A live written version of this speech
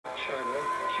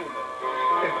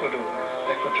Ecuador,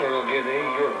 Equatorial Guinea,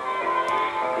 Europe,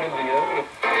 India.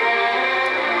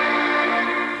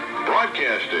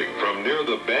 Broadcasting from near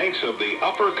the banks of the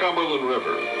Upper Cumberland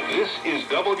River, this is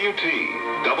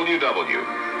WTWW,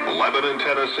 Lebanon,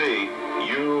 Tennessee,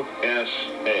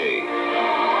 USA.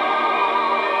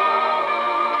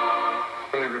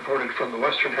 Reported from the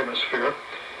Western Hemisphere,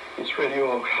 it's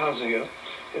Radio Hauser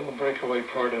in the breakaway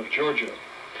part of Georgia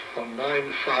on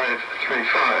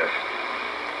 9535.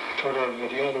 Tona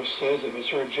Mediano says it was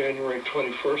heard January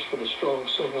 21st with a strong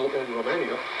signal in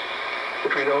Romania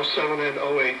between 07 and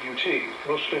 08 UT,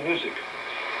 mostly music.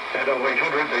 At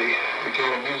 0800 they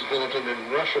began a news bulletin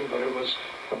in Russian, but it was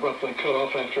abruptly cut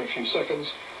off after a few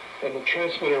seconds, and the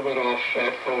transmitter went off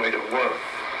at 0801.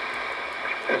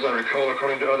 As I recall,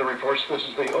 according to other reports, this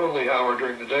is the only hour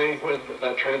during the day when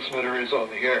that transmitter is on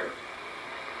the air.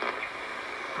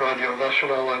 Radio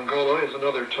Nacional Angola is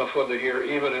another tough one to hear,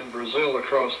 even in Brazil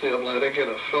across the Atlantic, in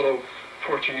a fellow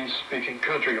Portuguese-speaking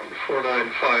country on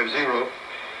 4950.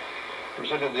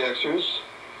 Brazilian DXers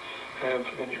have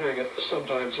been hearing it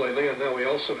sometimes lately, and now we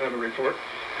also have a report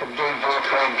from Glen,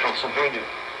 Pennsylvania.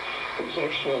 It was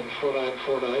actually on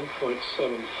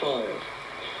 4949.75.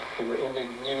 We were ending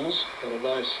news and a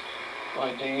nice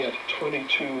ID at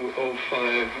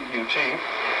 2205 UT.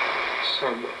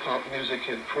 Some pop music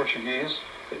in Portuguese.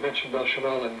 They mentioned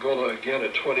Nacional Angola again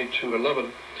at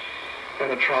 2211,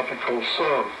 and a tropical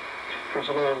song. There's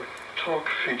a long talk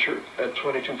feature at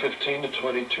 2215 to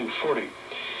 2240.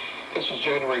 This was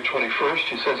January 21st.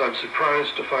 He says, I'm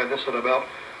surprised to find this at about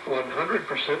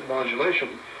 100%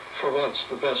 modulation. For once,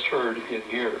 the best heard in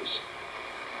years.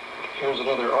 Here's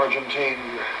another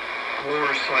Argentine war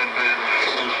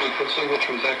sideband frequency, which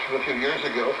was active a few years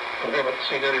ago. I haven't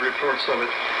seen any reports of it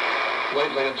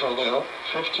lately until now.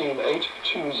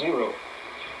 15820.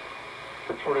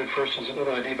 Reported first as an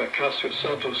NID by Cássio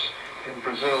Santos in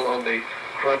Brazil on the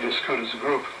Radio Escutas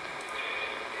group.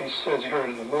 He says he heard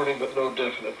it in the morning, but no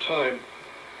definite time.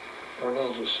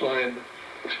 Arnaldo Slime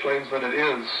explains that it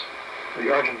is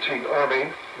the Argentine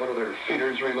Army, one of their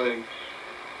feeders relaying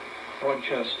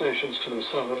broadcast stations to the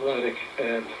South Atlantic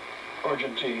and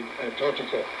Argentine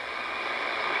Antarctica.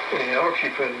 Anyhow,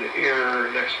 keep an ear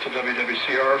next to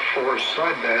WWCR for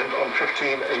sideband on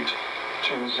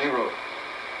 15820.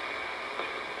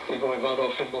 Ivo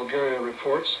Ivanov in Bulgaria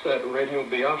reports that Radio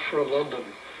Biafra London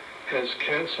has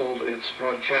canceled its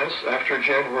broadcasts after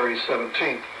January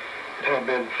 17th. It had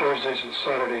been Thursdays and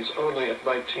Saturdays only at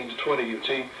 19 to 20 UT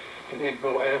in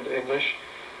Igbo and English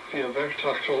via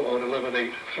Vertachtel on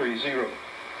 11830.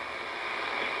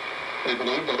 They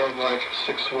believe that unlike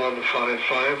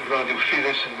 6155, Radio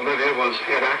Fides in Bolivia was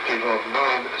inactive on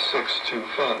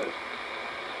 9625.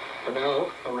 And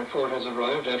now a report has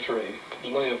arrived after a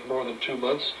delay of more than 2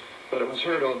 months, but it was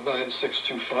heard on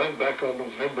 9625 back on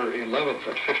November 11th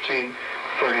at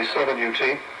 1537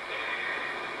 UT,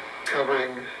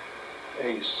 covering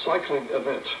a cycling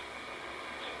event,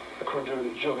 according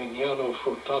to Jovignano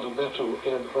Furtado Neto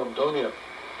in Rondônia.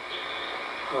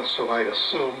 So I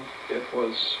assume it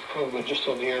was probably just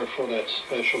on the air for that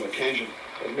special occasion,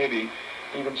 and maybe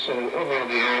even so only on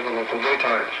the air in the local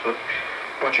daytimes. But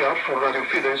watch out for Radio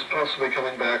Fides possibly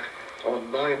coming back on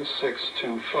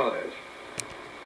 9625.